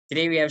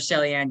Today we have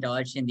Shelly Ann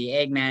Dodgson, the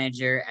Ag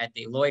Manager at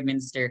the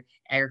Lloydminster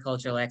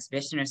Agricultural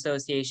Exhibition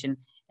Association,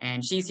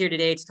 and she's here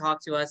today to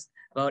talk to us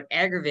about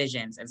Agri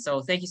Visions. And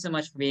so thank you so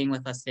much for being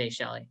with us today,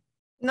 Shelly.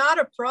 Not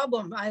a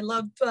problem. I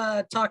love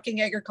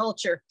talking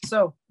agriculture.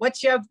 So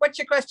what's your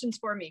questions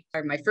for me?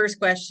 All right, my first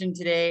question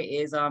today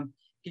is,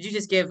 could you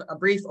just give a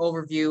brief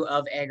overview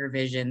of Agri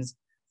Visions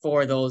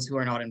for those who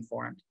are not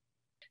informed?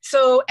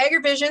 So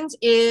Agri Visions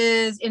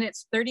is in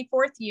its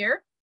 34th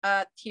year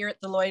here at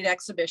the Lloyd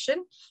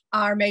exhibition.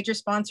 Our major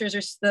sponsors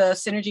are the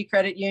Synergy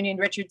Credit Union,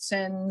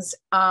 Richardson's,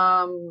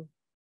 Pioneer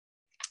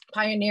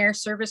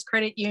Service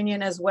Credit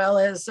Union, as well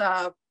as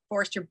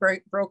Forster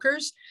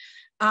Brokers.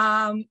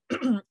 Agri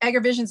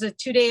Visions is a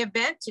two-day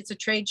event. It's a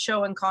trade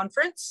show and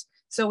conference.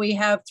 So we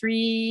have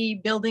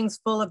 3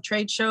 buildings full of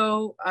trade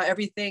show,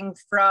 everything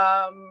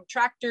from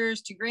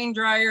tractors to grain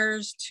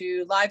dryers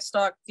to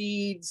livestock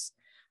feeds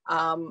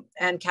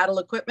and cattle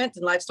equipment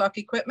and livestock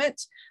equipment.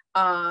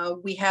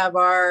 We have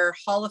our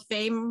Hall of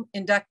Fame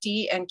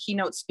inductee and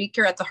keynote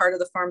speaker at the Heart of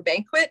the Farm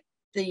banquet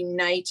the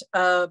night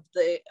of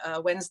the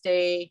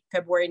Wednesday,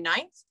 February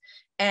 9th.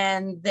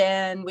 And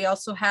then we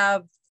also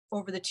have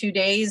over the 2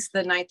 days,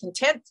 the 9th and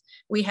 10th,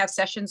 we have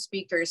session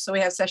speakers. So we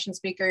have session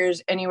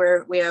speakers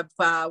anywhere. We have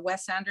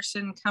Wes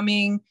Anderson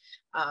coming.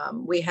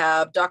 We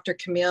have Dr.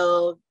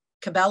 Camille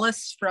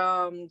Cabellis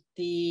from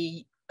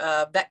the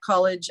Vet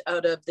College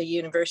out of the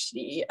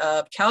University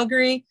of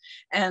Calgary,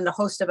 and a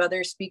host of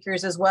other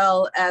speakers, as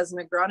well as an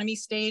agronomy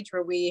stage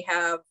where we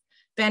have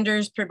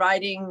vendors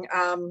providing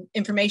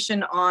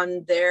information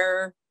on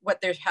what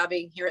they're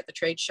having here at the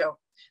trade show.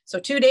 So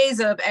 2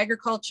 days of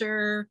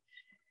agriculture,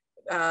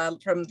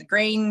 from the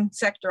grain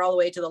sector all the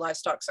way to the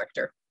livestock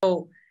sector.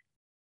 So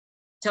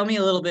tell me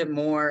a little bit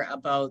more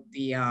about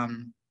the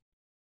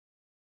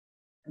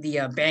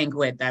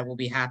banquet that will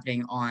be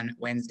happening on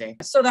Wednesday.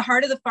 So the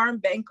Heart of the Farm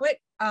banquet,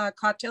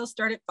 cocktails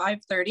start at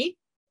 5:30,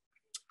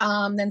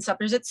 then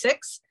supper's at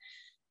 6.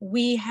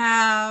 We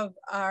have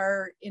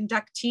our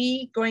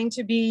inductee going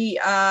to be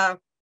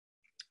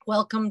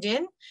welcomed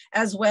in,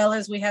 as well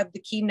as we have the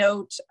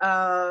keynote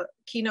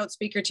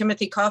speaker,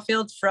 Timothy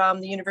Caulfield from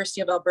the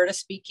University of Alberta,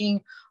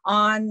 speaking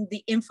on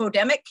the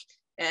infodemic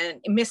and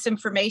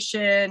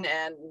misinformation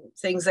and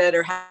things that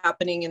are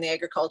happening in the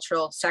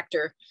agricultural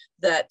sector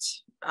that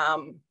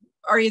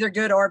are either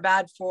good or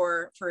bad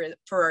for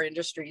our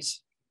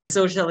industries.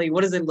 So Shelly,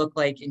 what does it look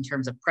like in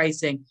terms of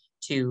pricing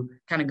to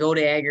kind of go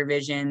to Agri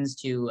Visions,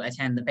 to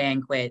attend the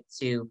banquet,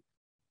 to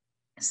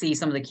see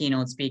some of the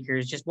keynote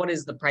speakers? Just what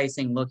is the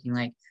pricing looking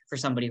like for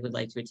somebody who would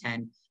like to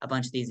attend a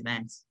bunch of these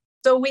events?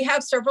 So we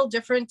have several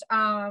different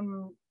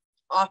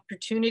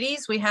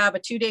opportunities. We have a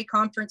 2-day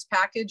conference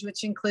package,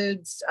 which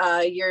includes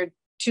your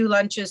 2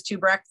 lunches, 2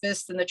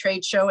 breakfasts, and the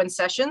trade show and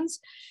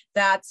sessions.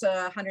 That's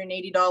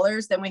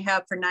 $180. Then we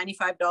have for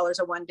 $95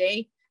 a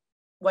one-day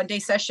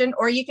session,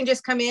 or you can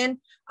just come in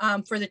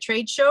for the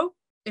trade show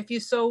if you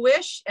so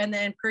wish, and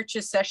then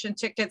purchase session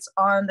tickets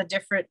on the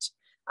different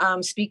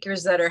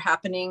speakers that are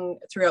happening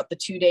throughout the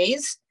 2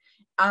 days.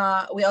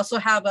 We also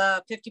have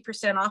a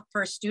 50% off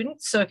for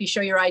students. So if you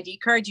show your ID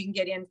card, you can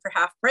get in for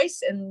half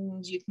price,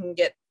 and you can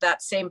get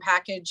that same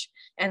package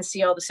and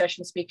see all the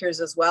session speakers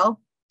as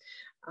well.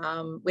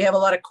 We have a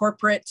lot of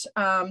corporate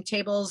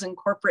tables and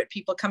corporate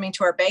people coming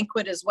to our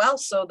banquet as well.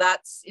 So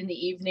that's in the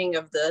evening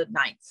of the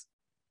 9th.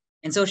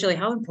 And so, Shelly,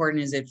 how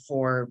important is it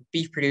for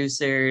beef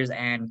producers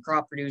and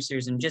crop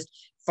producers and just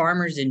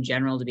farmers in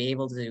general to be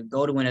able to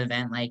go to an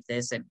event like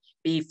this and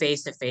be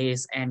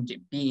face-to-face and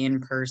be in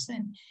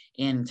person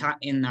in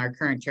our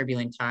current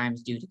turbulent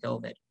times due to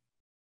COVID?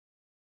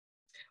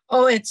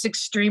 Oh, it's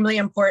extremely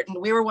important.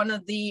 We were one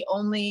of the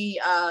only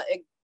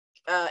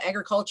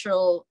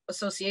agricultural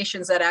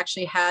associations that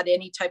actually had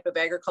any type of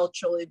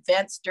agricultural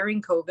events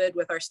during COVID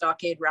with our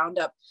Stockade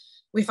Roundup.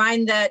 We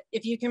find that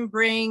if you can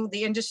bring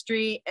the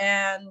industry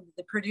and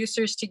the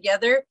producers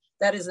together,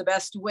 that is the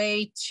best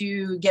way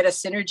to get a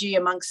synergy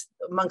amongst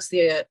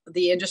the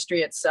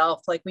industry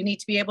itself. Like, we need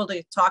to be able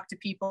to talk to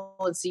people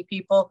and see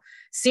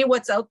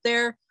what's out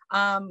there,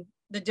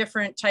 the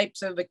different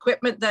types of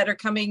equipment that are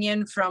coming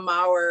in from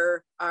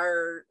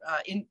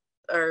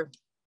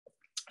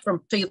from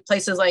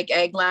places like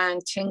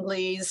Agland,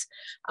 Tingley's,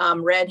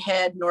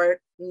 Redhead,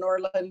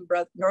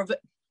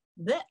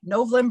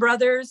 Novlin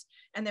Brothers.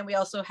 And then we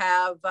also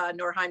have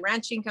Norheim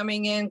Ranching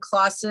coming in,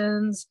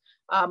 Clausen's,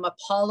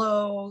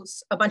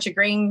 Apollo's, a bunch of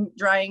grain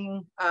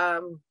drying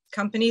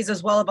companies,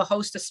 as well as a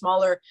host of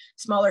smaller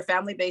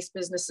family-based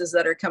businesses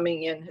that are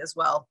coming in as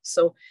well.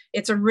 So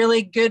it's a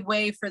really good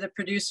way for the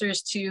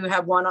producers to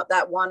have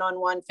that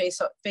one-on-one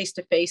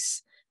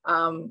face-to-face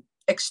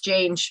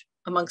exchange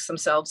amongst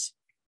themselves.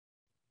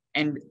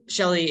 And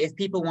Shelly, if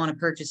people want to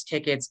purchase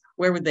tickets,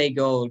 where would they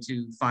go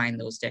to find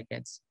those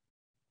tickets?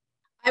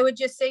 I would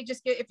just say,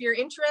 if you're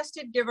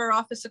interested, give our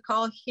office a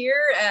call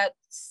here at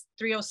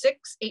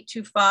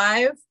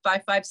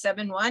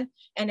 306-825-5571.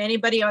 And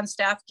anybody on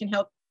staff can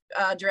help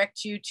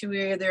direct you to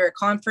either a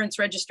conference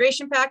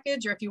registration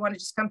package, or if you want to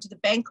just come to the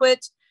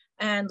banquet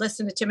and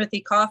listen to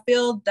Timothy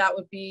Caulfield, that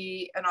would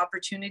be an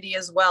opportunity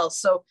as well.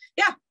 So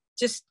yeah,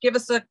 just give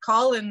us a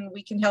call and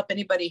we can help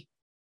anybody.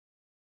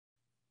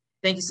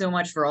 Thank you so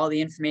much for all the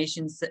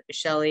information,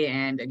 Shelley,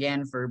 and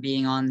again, for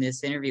being on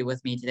this interview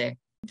with me today.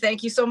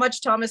 Thank you so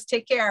much, Thomas.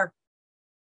 Take care.